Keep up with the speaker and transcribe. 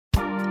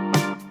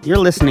You're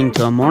listening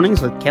to a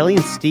Mornings with Kelly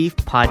and Steve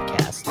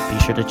podcast.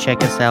 Be sure to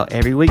check us out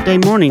every weekday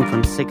morning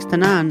from 6 to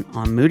 9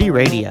 on Moody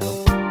Radio.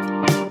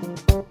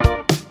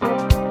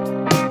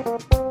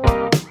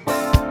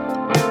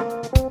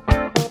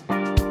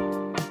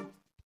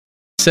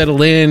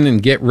 Settle in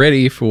and get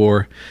ready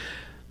for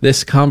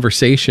this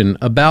conversation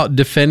about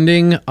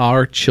defending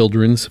our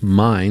children's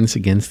minds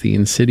against the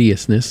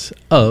insidiousness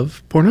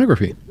of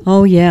pornography.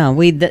 Oh, yeah.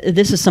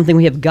 This is something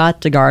we have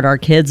got to guard our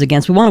kids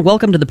against. We want to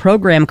welcome to the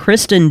program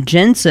Kristen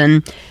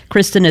Jenson.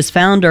 Kristen is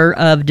founder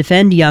of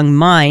Defend Young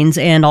Minds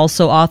and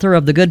also author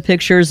of the Good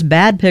Pictures,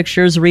 Bad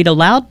Pictures, Read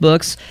Aloud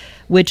books,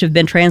 which have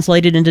been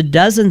translated into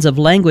dozens of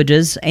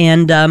languages.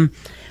 And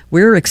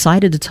we're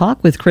excited to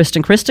talk with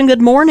Kristen. Kristen,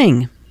 good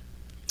morning.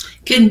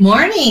 Good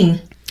morning.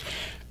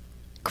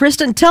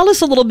 Kristen, tell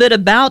us a little bit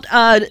about,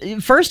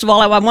 first of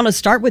all, I want to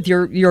start with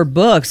your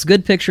books,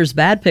 Good Pictures,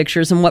 Bad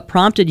Pictures, and what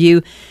prompted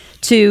you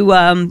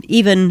to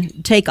even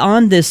take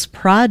on this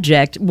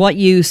project, what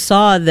you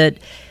saw that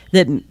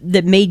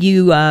made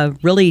you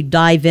really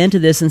dive into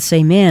this and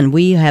say, man,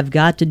 we have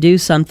got to do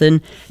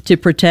something to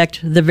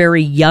protect the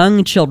very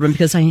young children,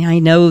 because I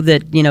know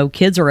that,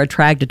 kids are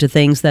attracted to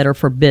things that are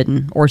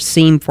forbidden or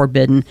seem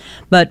forbidden.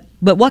 But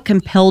what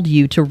compelled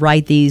you to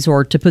write these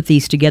or to put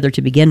these together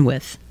to begin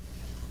with?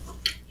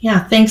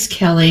 Yeah, thanks,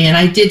 Kelly. And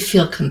I did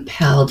feel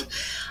compelled.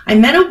 I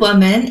met a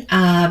woman.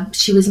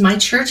 She was in my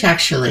church,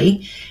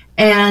 actually.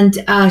 And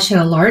she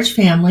had a large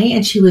family,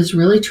 and she was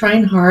really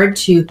trying hard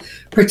to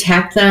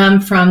protect them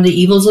from the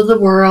evils of the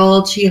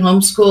world. She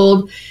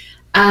homeschooled.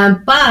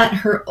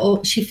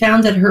 But she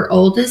found that her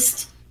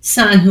oldest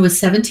son, who was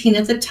 17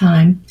 at the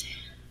time,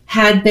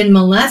 had been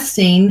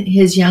molesting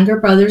his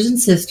younger brothers and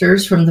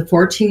sisters from the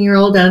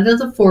 14-year-old down to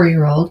the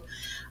 4-year-old.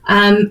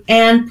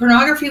 And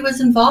pornography was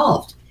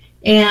involved.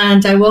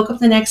 And I woke up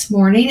the next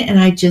morning and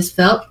I just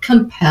felt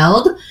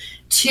compelled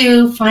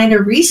to find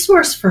a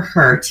resource for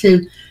her,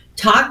 to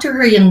talk to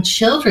her young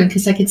children,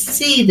 because I could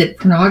see that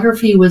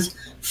pornography was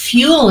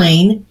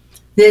fueling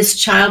this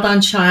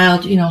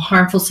child-on-child,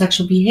 harmful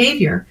sexual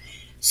behavior.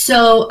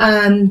 So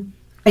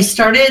I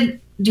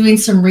started doing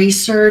some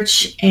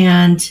research,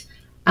 and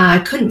I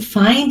couldn't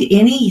find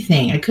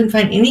anything. I couldn't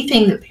find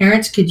anything that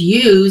parents could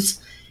use,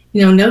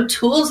 no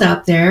tools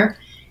out there.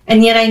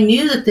 And yet I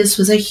knew that this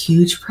was a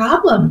huge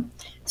problem.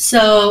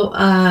 So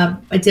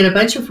I did a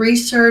bunch of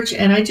research,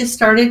 and I just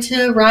started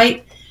to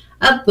write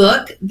a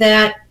book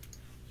that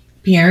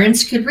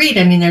parents could read.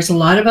 I mean, there's a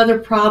lot of other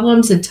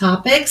problems and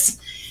topics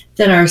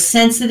that are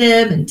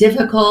sensitive and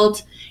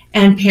difficult,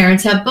 and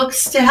parents have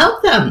books to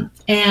help them.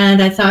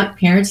 And I thought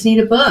parents need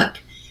a book.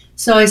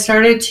 So I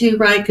started to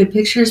write Good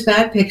Pictures,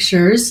 Bad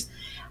Pictures,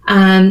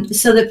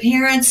 so that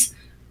parents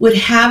would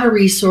have a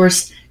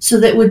resource so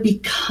that it would be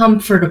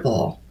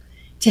comfortable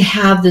to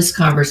have this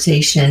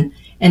conversation,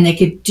 and they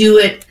could do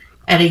it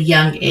at a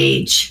young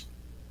age.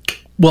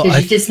 Well,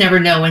 because you just never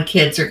know when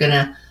kids are going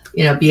to,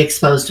 be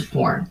exposed to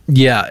porn.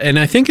 Yeah, and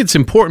I think it's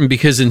important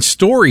because in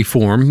story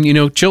form,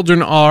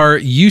 children are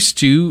used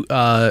to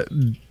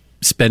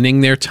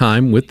spending their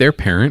time with their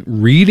parent,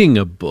 reading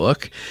a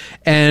book,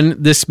 and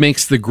this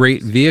makes the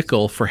great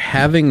vehicle for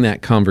having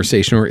that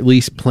conversation, or at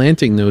least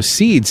planting those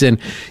seeds. And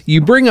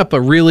you bring up a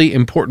really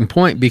important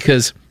point,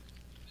 because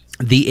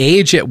the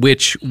age at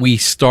which we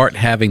start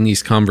having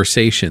these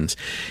conversations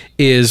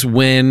is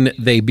when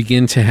they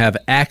begin to have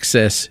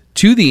access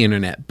to the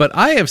internet. But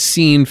I have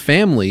seen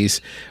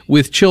families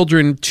with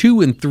children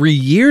 2 and 3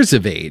 years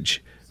of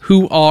age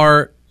who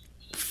are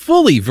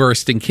fully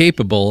versed and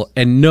capable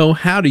and know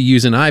how to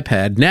use an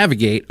iPad,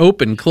 navigate,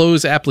 open,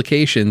 close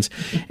applications,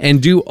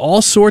 and do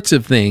all sorts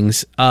of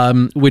things,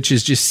 which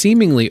is just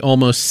seemingly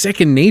almost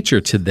second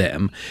nature to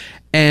them.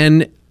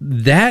 And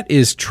that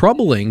is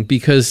troubling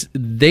because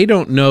they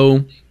don't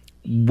know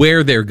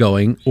where they're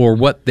going or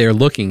what they're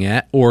looking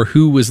at or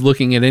who was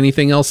looking at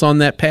anything else on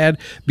that pad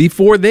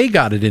before they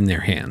got it in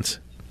their hands.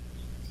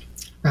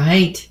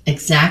 Right,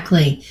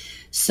 exactly.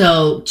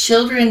 So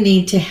children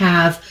need to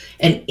have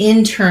an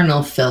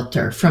internal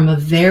filter from a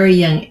very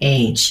young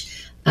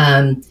age,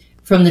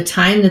 from the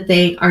time that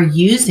they are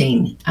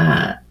using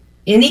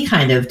any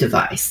kind of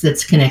device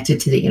that's connected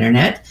to the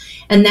internet.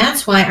 And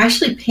that's why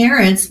actually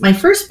parents, my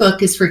first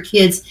book is for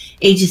kids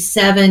ages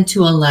 7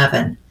 to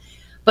 11.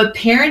 But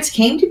parents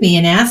came to me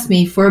and asked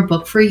me for a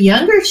book for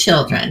younger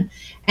children.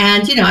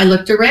 And, I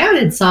looked around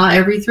and saw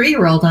every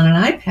 3-year-old on an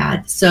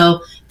iPad.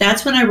 So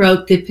that's when I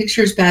wrote Good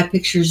Pictures, Bad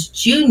Pictures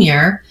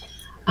Junior,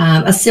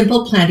 A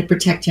Simple Plan to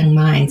Protect Young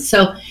Minds.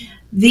 So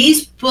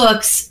these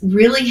books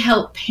really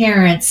help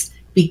parents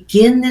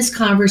begin this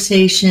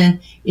conversation.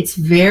 It's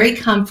very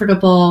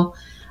comfortable.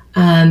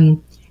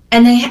 And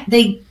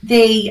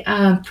they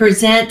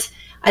present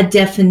a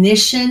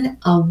definition,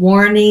 a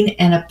warning,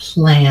 and a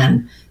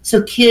plan.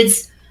 So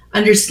kids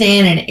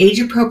understand in an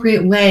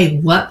age-appropriate way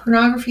what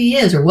pornography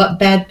is or what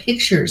bad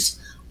pictures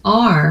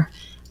are,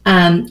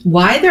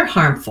 why they're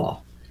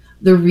harmful,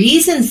 the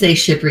reasons they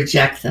should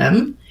reject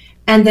them,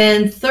 and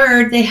then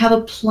third, they have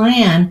a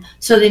plan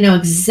so they know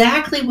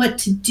exactly what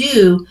to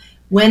do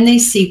when they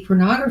see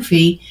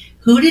pornography,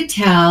 who to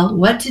tell,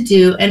 what to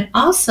do, and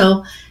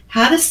also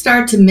how to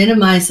start to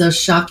minimize those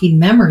shocking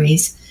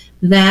memories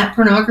that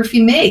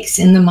pornography makes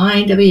in the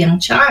mind of a young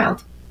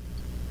child.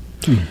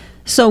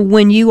 So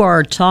when you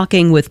are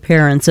talking with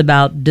parents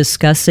about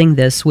discussing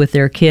this with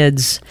their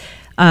kids,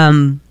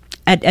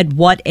 at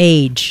what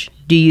age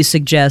do you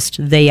suggest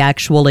they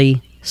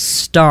actually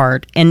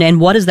start? And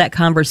what does that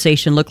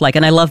conversation look like?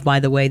 And I love, by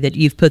the way, that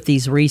you've put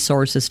these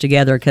resources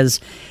together,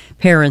 because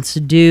parents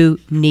do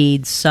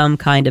need some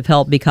kind of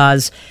help,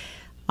 because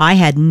I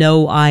had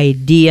no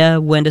idea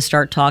when to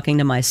start talking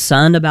to my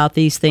son about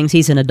these things.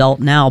 He's an adult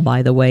now,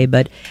 by the way,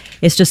 but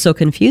it's just so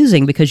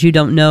confusing because you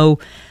don't know.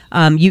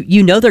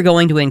 You know they're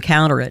going to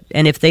encounter it.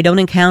 And if they don't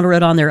encounter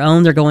it on their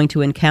own, they're going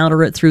to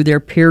encounter it through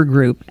their peer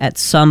group at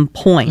some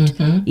point.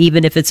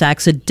 Even if it's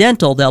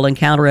accidental, they'll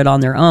encounter it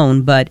on their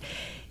own. But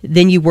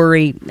then you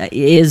worry,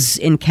 is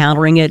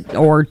encountering it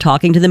or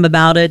talking to them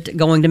about it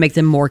going to make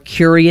them more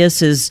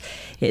curious? Is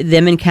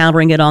them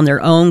encountering it on their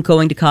own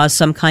going to cause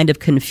some kind of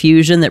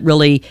confusion that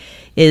really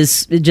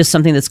is just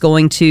something that's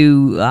going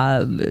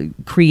to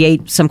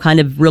create some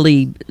kind of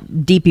really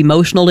deep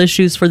emotional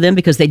issues for them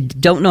because they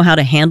don't know how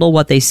to handle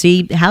what they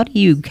see? How do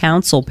you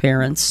counsel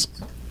parents?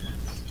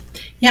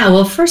 Yeah,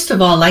 well, first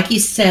of all, like you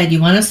said, you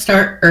want to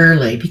start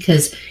early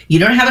because you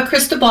don't have a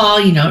crystal ball.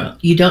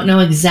 You don't know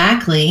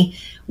exactly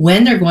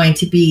when they're going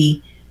to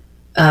be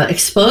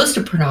exposed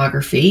to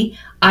pornography.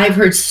 I've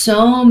heard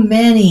so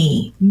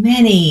many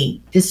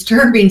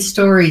disturbing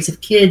stories of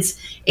kids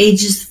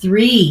ages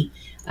 3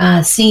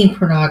 seeing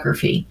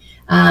pornography,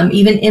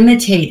 even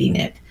imitating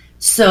it.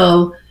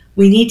 So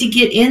we need to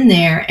get in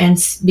there and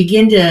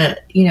begin to,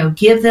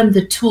 give them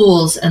the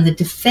tools and the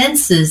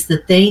defenses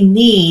that they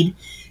need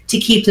to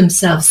keep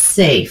themselves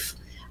safe.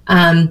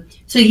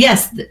 So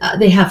yes,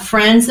 they have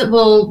friends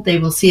that they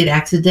will see it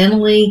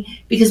accidentally,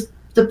 because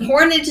the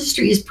porn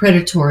industry is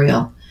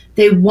predatorial.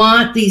 They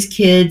want these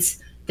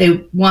kids,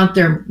 they want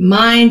their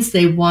minds,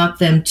 they want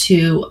them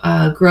to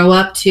grow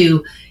up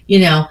to,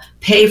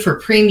 pay for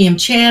premium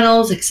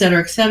channels, et cetera,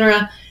 et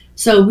cetera.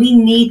 So we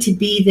need to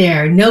be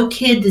there. No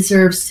kid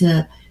deserves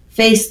to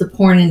face the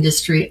porn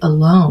industry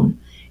alone.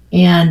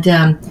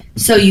 And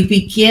so you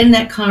begin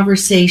that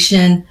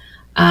conversation,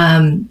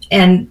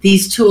 and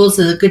these tools,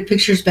 the good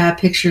pictures, bad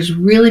pictures,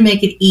 really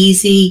make it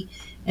easy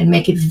and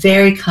make it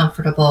very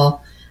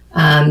comfortable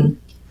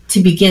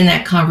to begin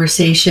that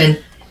conversation,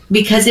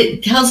 because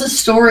it tells a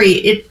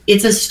story.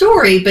 It's a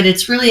story, but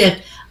it's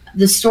really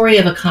the story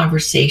of a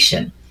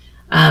conversation,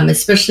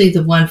 especially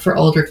the one for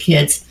older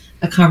kids,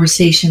 a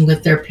conversation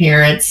with their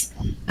parents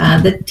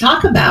that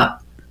talk about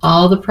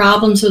all the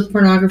problems with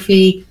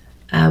pornography,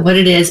 what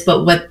it is,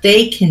 but what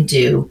they can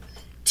do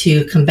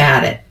to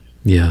combat it.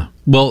 Yeah.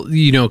 Well,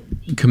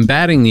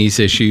 combating these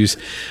issues,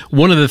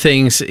 one of the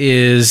things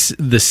is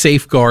the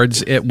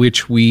safeguards at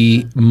which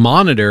we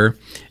monitor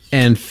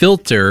and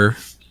filter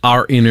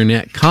our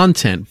internet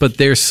content, but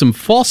there's some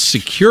false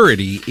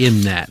security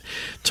in that.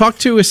 Talk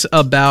to us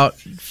about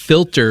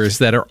filters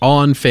that are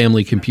on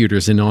family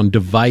computers and on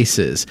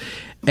devices,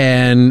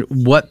 and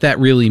what that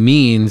really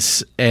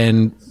means,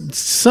 and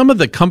some of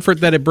the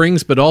comfort that it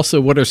brings, but also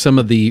what are some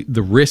of the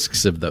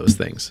risks of those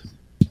things?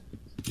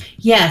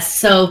 Yes.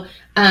 So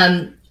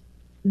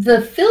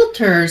the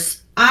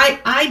filters,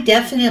 I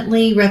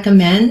definitely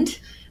recommend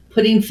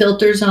putting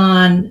filters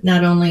on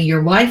not only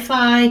your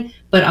Wi-Fi,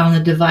 but on the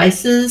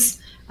devices.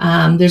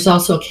 There's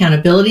also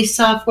accountability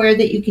software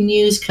that you can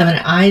use.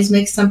 Covenant Eyes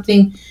makes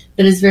something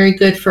that is very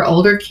good for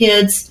older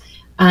kids.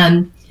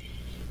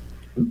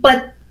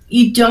 But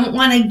you don't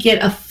want to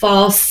get a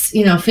false,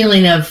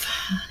 feeling of,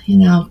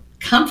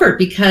 comfort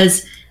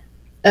because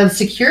of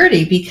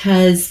security,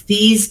 because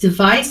these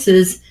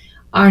devices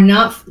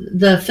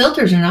the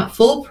filters are not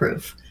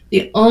foolproof.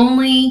 The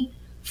only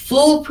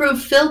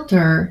foolproof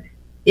filter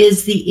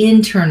is the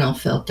internal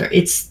filter.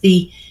 It's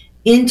the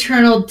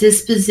internal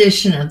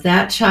disposition of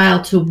that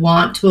child to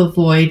want to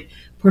avoid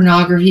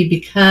pornography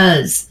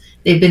because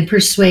they've been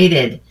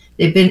persuaded,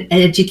 they've been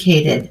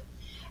educated.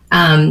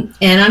 And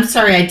I'm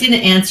sorry, I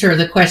didn't answer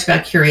the question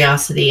about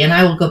curiosity, and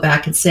I will go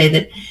back and say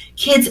that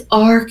kids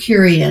are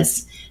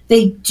curious.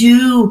 They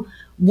do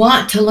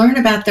want to learn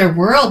about their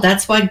world.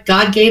 That's why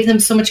God gave them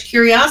so much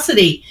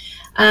curiosity.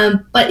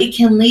 But it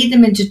can lead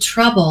them into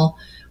trouble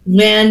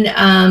when,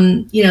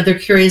 they're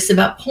curious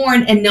about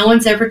porn and no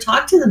one's ever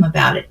talked to them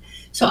about it.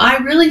 So I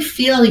really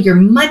feel you're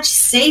much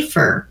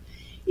safer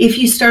if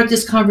you start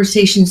this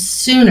conversation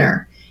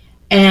sooner.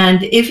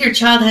 And if your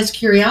child has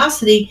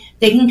curiosity,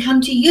 they can come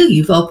to you.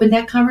 You've opened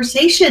that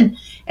conversation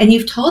and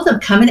you've told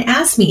them, come and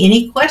ask me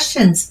any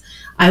questions.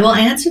 I will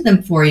answer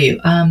them for you.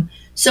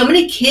 So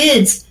many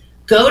kids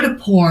go to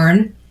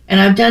porn, and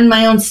I've done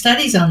my own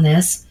studies on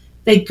this.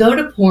 They go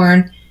to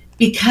porn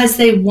because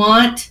they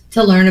want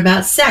to learn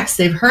about sex.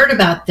 They've heard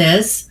about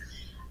this,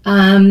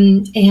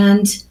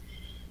 and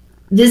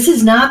this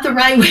is not the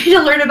right way to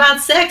learn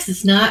about sex.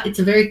 It's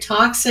a very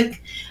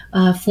toxic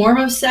form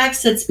of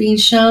sex that's being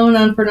shown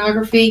on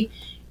pornography.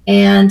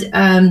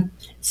 And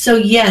so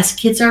yes,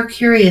 kids are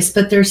curious,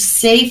 but they're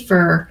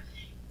safer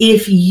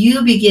if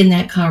you begin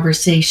that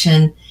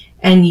conversation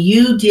and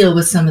you deal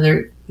with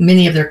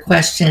many of their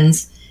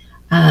questions,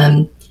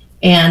 and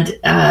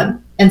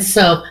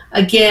so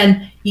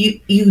again,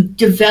 you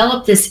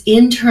develop this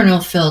internal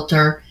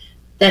filter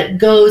that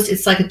goes.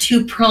 It's like a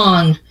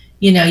two-prong.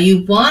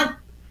 You want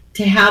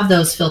to have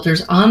those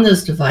filters on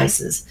those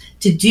devices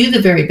to do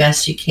the very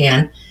best you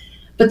can.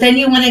 But then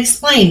you want to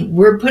explain,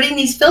 we're putting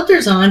these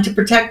filters on to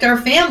protect our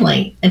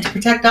family and to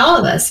protect all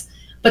of us.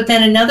 But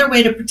then another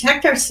way to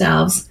protect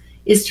ourselves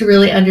is to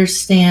really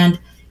understand,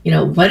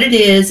 what it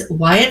is,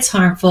 why it's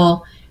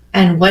harmful,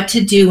 and what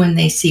to do when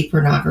they see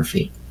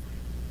pornography.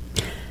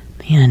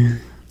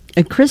 Man.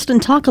 Kristen,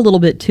 talk a little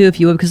bit too, if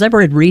you would, because I've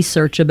read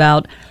research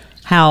about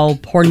how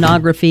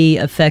pornography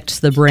affects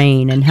the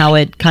brain and how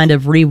it kind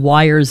of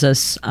rewires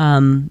us,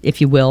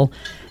 if you will,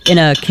 in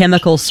a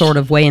chemical sort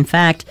of way. In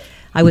fact,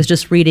 I was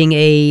just reading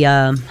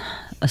a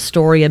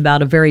story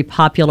about a very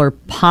popular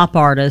pop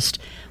artist,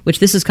 which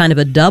this is kind of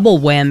a double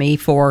whammy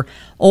for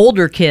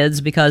older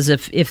kids, because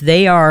if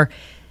they are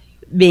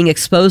being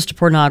exposed to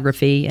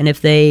pornography and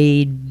if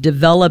they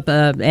develop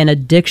an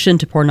addiction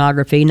to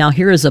pornography. Now,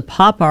 here is a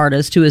pop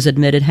artist who has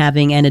admitted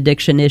having an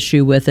addiction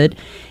issue with it.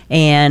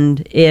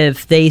 And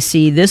if they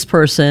see this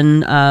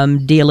person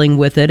dealing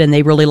with it and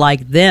they really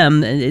like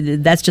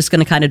them, that's just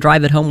going to kind of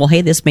drive it home. Well,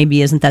 hey, this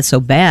maybe isn't that so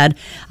bad.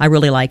 I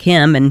really like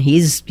him and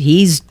he's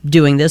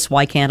doing this.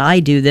 Why can't I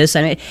do this?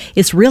 I mean,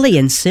 it's really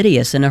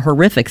insidious and a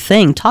horrific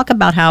thing. Talk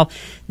about how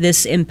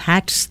this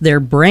impacts their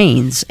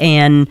brains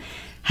and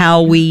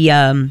how we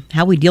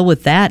deal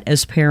with that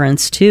as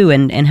parents too,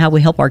 and how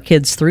we help our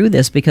kids through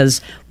this, because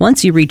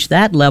once you reach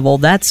that level,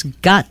 that's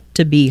got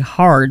to be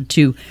hard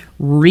to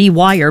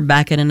rewire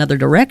back in another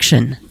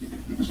direction.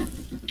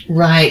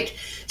 Right.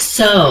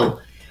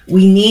 So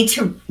we need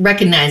to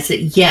recognize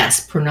that,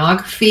 yes,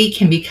 pornography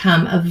can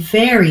become a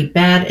very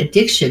bad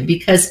addiction,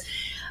 because,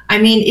 I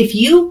mean, if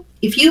you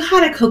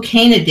had a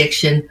cocaine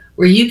addiction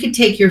where you could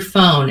take your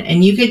phone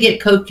and you could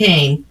get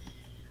cocaine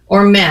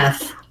or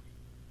meth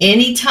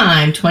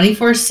anytime,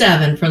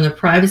 24/7, from the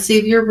privacy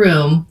of your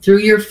room through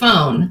your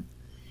phone,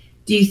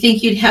 do you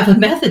think you'd have a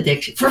meth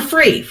addiction for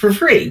free?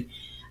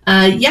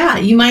 Yeah,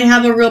 you might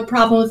have a real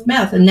problem with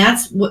meth. And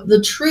that's what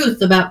the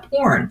truth about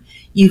porn.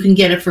 You can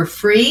get it for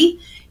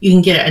free. You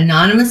can get it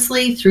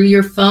anonymously through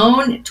your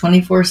phone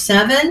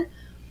 24/7.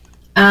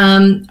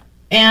 And,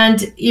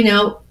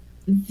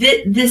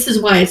 this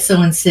is why it's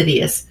so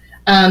insidious.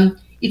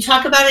 You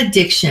talk about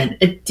addiction.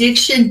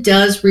 Addiction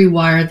does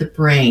rewire the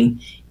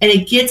brain. And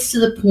it gets to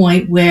the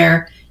point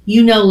where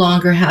you no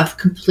longer have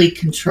complete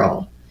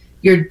control.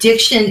 Your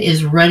addiction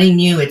is running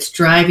you. It's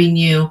driving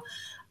you.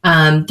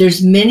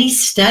 There's many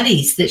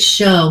studies that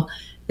show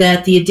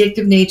that the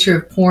addictive nature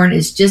of porn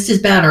is just as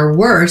bad or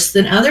worse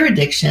than other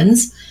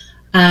addictions,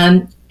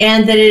 and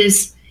that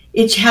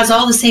it has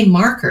all the same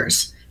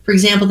markers. For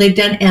example, they've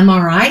done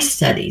MRI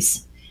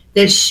studies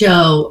that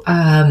show,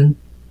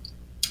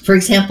 for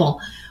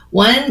example,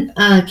 one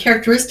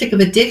characteristic of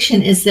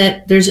addiction is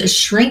that there's a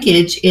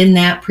shrinkage in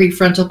that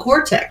prefrontal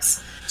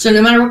cortex. So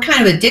no matter what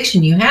kind of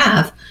addiction you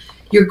have,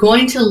 you're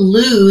going to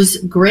lose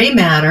gray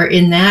matter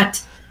in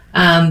that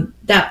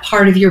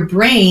part of your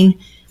brain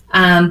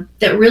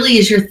that really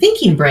is your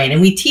thinking brain. And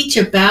we teach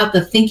about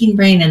the thinking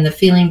brain and the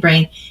feeling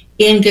brain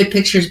in Good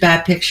Pictures,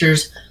 Bad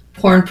Pictures,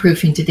 Porn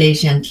Proofing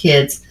Today's Young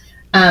Kids.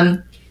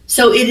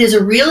 So it is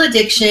a real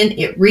addiction.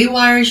 It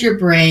rewires your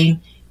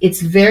brain.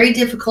 It's very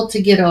difficult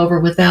to get over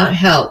without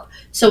help.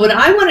 So what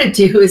I want to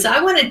do is I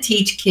want to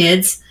teach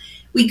kids,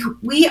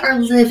 we are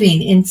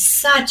living in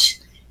such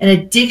an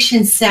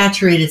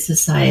addiction-saturated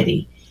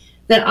society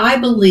that I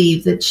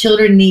believe that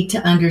children need to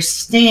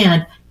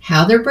understand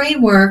how their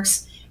brain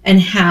works and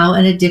how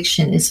an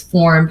addiction is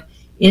formed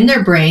in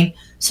their brain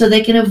so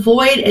they can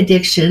avoid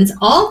addictions,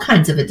 all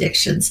kinds of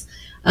addictions.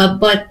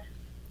 Kelly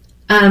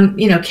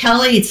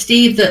and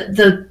Steve,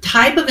 the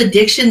type of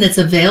addiction that's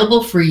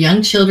available for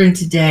young children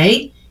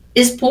today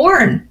is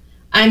porn.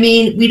 I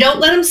mean, we don't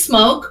let them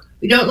smoke.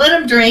 We don't let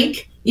them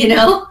drink,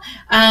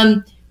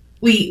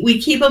 We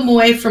keep them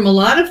away from a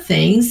lot of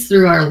things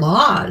through our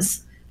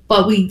laws,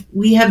 but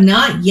we have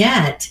not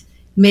yet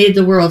made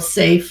the world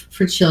safe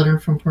for children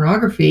from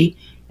pornography.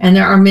 And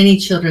there are many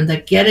children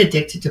that get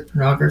addicted to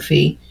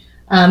pornography,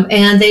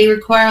 and they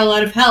require a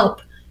lot of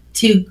help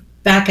to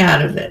back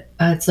out of it.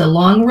 It's a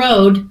long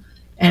road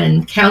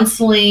and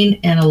counseling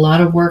and a lot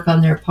of work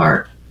on their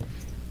part.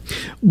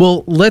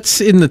 Well,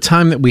 in the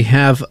time that we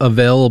have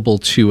available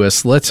to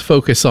us, let's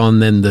focus on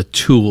then the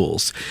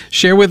tools.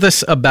 Share with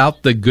us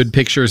about the Good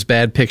Pictures,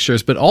 Bad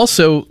Pictures, but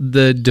also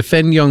the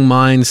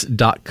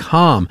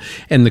defendyoungminds.com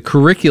and the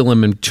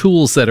curriculum and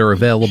tools that are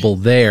available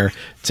there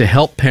to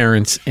help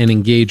parents and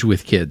engage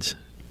with kids.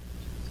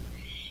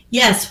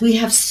 Yes, we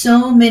have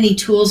so many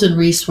tools and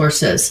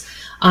resources.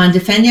 On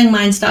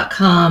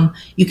defendyoungminds.com,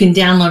 you can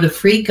download a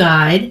free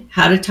guide,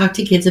 How to Talk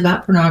to Kids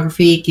About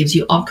Pornography. It gives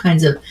you all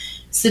kinds of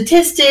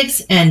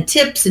statistics and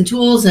tips and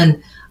tools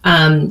and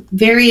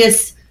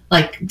various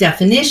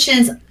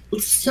definitions.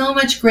 So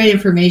much great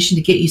information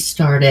to get you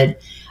started.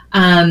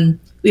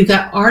 We've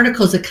got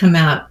articles that come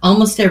out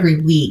almost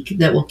every week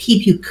that will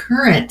keep you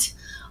current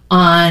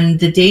on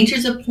the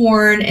dangers of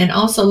porn, and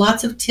also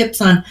lots of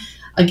tips on,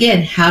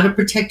 again, how to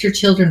protect your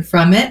children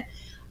from it.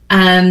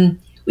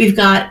 We've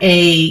got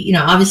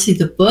obviously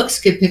the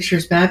books, Good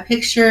Pictures, Bad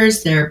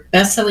Pictures. They're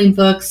best-selling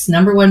books,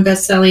 #1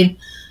 best-selling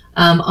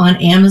on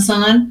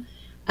Amazon.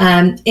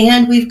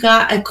 And we've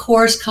got a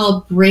course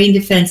called Brain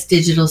Defense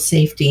Digital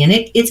Safety, and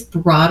it's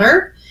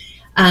broader,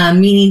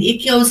 meaning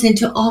it goes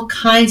into all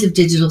kinds of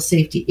digital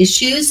safety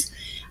issues.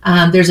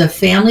 There's a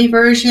family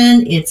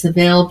version. It's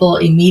available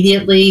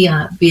immediately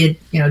via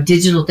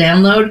digital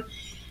download,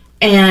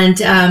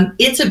 and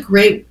it's a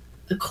great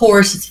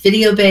course. It's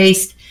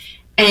video-based.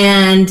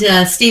 And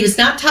Steve, it's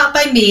not taught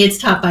by me. It's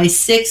taught by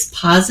 6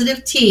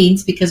 positive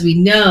teens, because we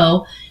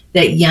know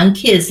that young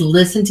kids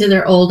listen to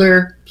their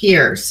older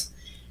peers.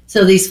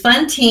 So these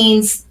fun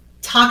teens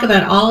talk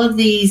about all of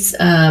these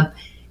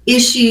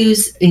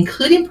issues,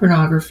 including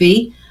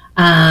pornography,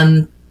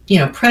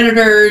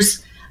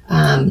 predators,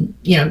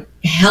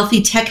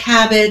 healthy tech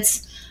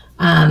habits,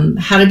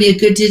 how to be a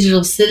good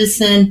digital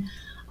citizen,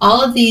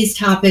 all of these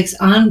topics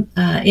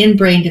in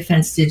Brain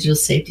Defense Digital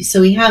Safety.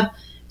 So we have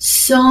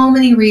so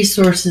many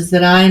resources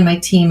that I and my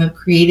team have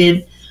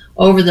created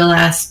over the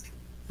last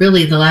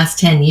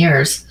 10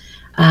 years.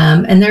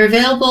 And they're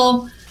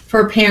available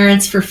for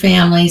parents, for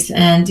families,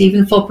 and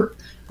even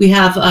we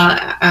have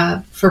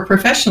for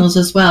professionals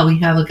as well. We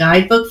have a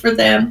guidebook for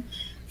them,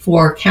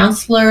 for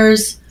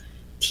counselors,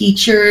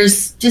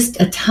 teachers,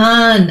 just a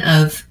ton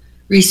of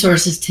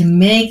resources to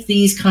make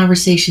these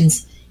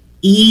conversations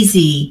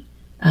easy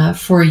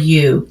for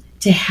you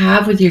to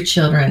have with your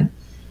children.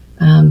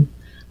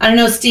 I don't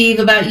know, Steve,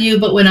 about you,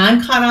 but when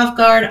I'm caught off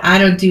guard, I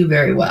don't do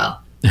very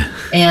well.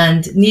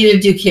 And neither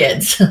do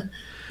kids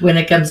when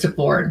it comes to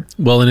porn.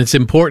 Well, and it's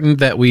important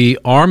that we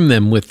arm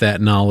them with that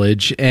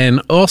knowledge.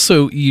 And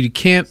also, you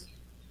can't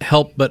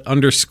help but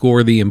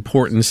underscore the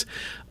importance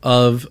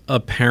of a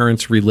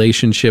parent's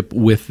relationship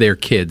with their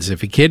kids.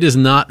 If a kid is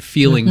not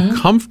feeling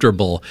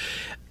comfortable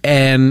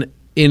and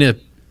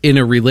in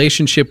a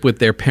relationship with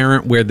their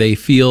parent where they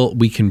feel,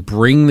 we can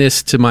bring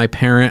this to my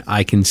parent,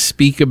 I can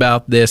speak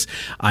about this,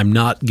 I'm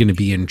not going to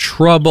be in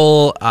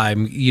trouble,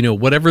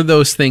 whatever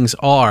those things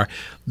are,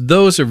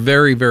 those are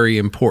very, very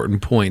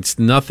important points.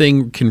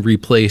 Nothing can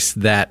replace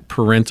that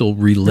parental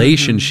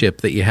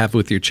relationship that you have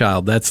with your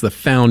child. That's the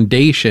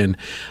foundation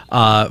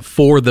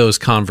for those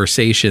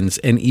conversations,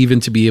 and even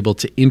to be able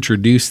to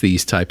introduce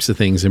these types of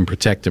things and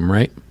protect them,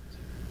 right?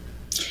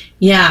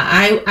 Yeah,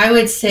 I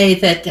would say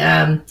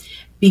that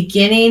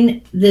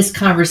beginning this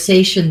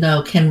conversation,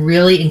 though, can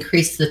really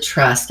increase the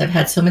trust. I've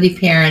had so many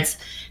parents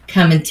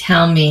come and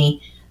tell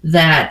me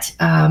that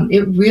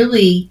it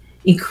really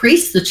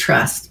increased the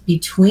trust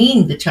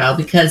between the child,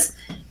 because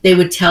they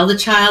would tell the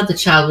child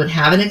would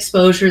have an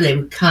exposure, they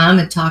would come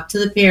and talk to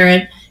the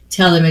parent,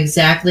 tell them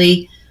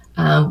exactly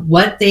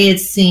what they had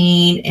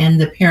seen,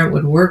 and the parent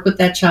would work with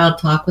that child,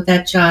 talk with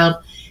that child,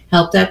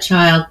 help that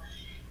child.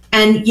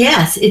 And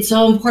yes, it's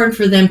so important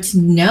for them to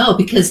know,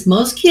 because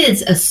most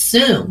kids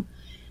assume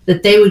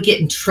that they would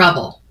get in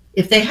trouble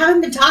if they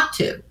haven't been talked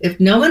to. If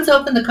no one's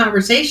opened the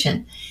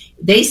conversation,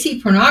 they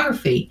see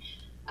pornography.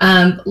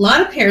 A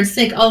lot of parents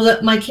think,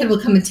 that my kid will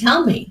come and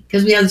tell me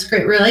because we have this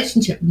great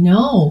relationship.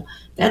 No,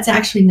 that's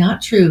actually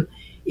not true.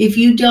 If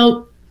you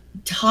don't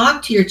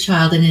talk to your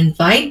child and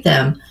invite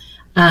them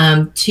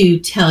to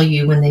tell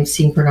you when they've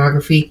seen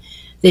pornography,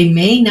 they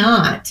may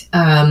not.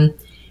 One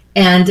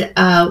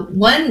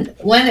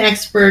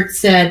expert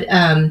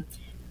said,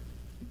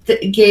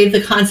 gave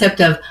the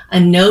concept of a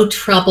no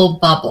trouble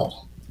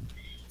bubble.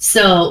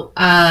 So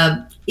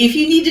if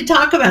you need to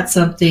talk about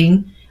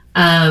something,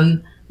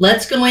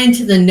 let's go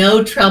into the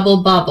no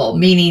trouble bubble,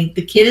 meaning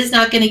the kid is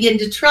not going to get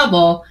into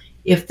trouble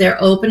if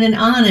they're open and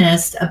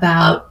honest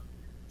about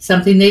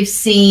something they've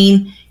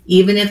seen,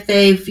 even if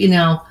they've,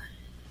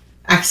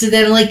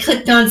 accidentally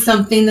clicked on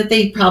something that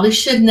they probably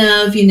shouldn't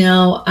have.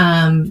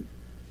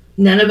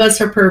 None of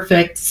us are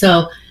perfect.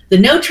 So the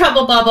no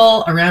trouble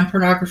bubble around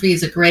pornography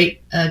is a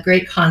great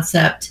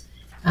concept.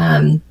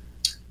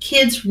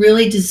 Kids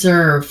really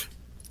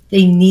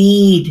they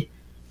need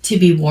to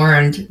be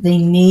warned. They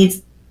need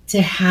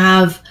to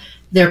have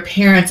their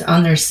parents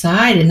on their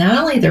side, and not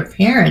only their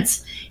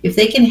parents, if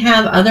they can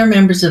have other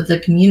members of the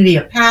community,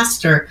 a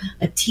pastor,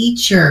 a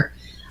teacher,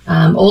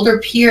 older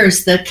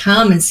peers that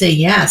come and say,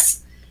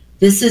 yes,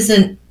 this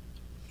isn't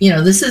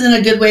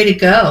a good way to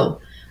go.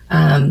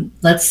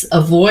 Let's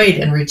avoid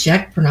and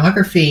reject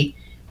pornography.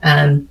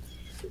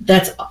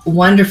 That's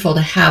wonderful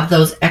to have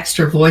those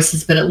extra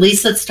voices, but at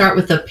least let's start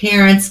with the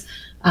parents.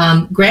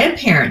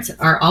 Grandparents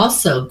are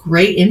also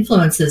great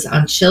influences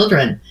on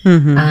children.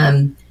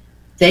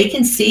 They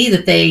can see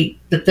that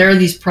there are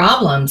these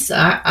problems.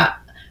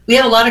 We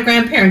have a lot of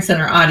grandparents in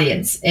our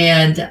audience,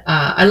 and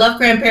I love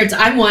grandparents.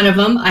 I'm one of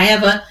them. I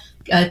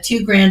have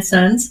 2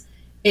 grandsons,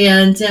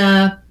 and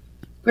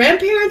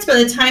grandparents,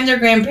 by the time they're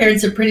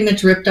grandparents, are pretty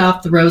much ripped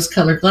off the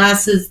rose-colored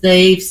glasses.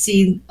 They've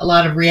seen a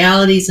lot of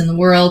realities in the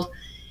world,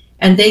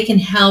 and they can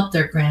help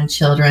their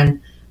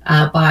grandchildren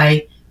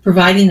by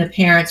providing the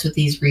parents with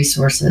these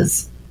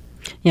resources.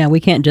 Yeah, we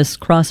can't just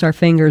cross our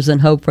fingers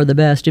and hope for the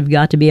best. You've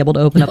got to be able to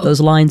open up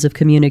those lines of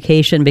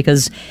communication,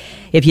 because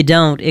if you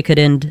don't, it could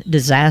end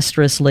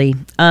disastrously.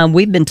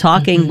 We've been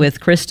talking with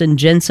Kristen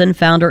Jenson,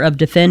 founder of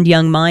Defend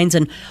Young Minds,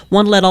 and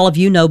want to let all of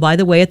you know, by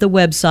the way, at the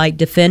website,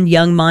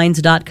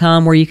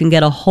 defendyoungminds.com, where you can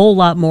get a whole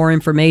lot more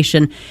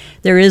information.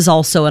 There is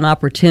also an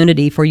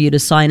opportunity for you to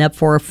sign up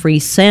for a free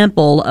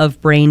sample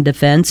of Brain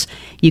Defense.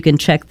 You can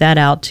check that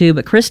out, too.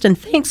 But Kristen,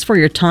 thanks for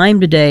your time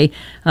today.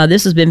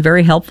 This has been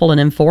very helpful and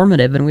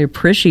informative, and we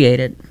appreciate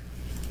it.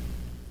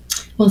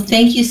 Well,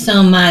 thank you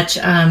so much.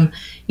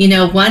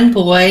 One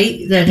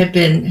boy that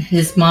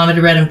his mom had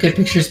read him Good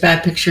Pictures,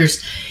 Bad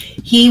Pictures.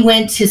 He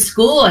went to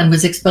school and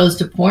was exposed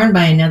to porn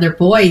by another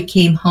boy. He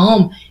came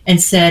home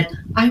and said,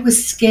 I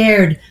was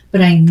scared,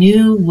 but I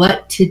knew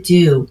what to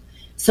do.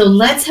 So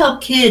let's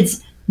help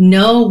kids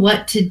know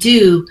what to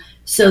do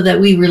so that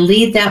we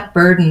relieve that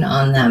burden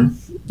on them.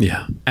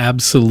 Yeah,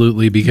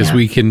 absolutely, because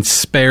we can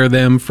spare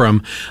them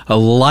from a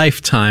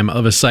lifetime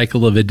of a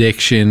cycle of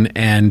addiction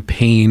and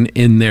pain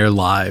in their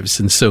lives.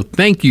 And so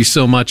thank you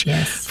so much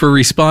for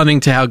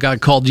responding to how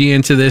God called you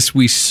into this.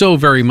 We so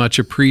very much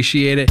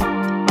appreciate it.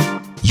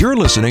 You're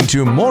listening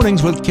to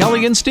Mornings with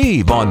Kelly and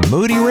Steve on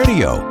Moody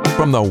Radio,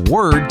 from the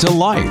Word to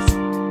Life.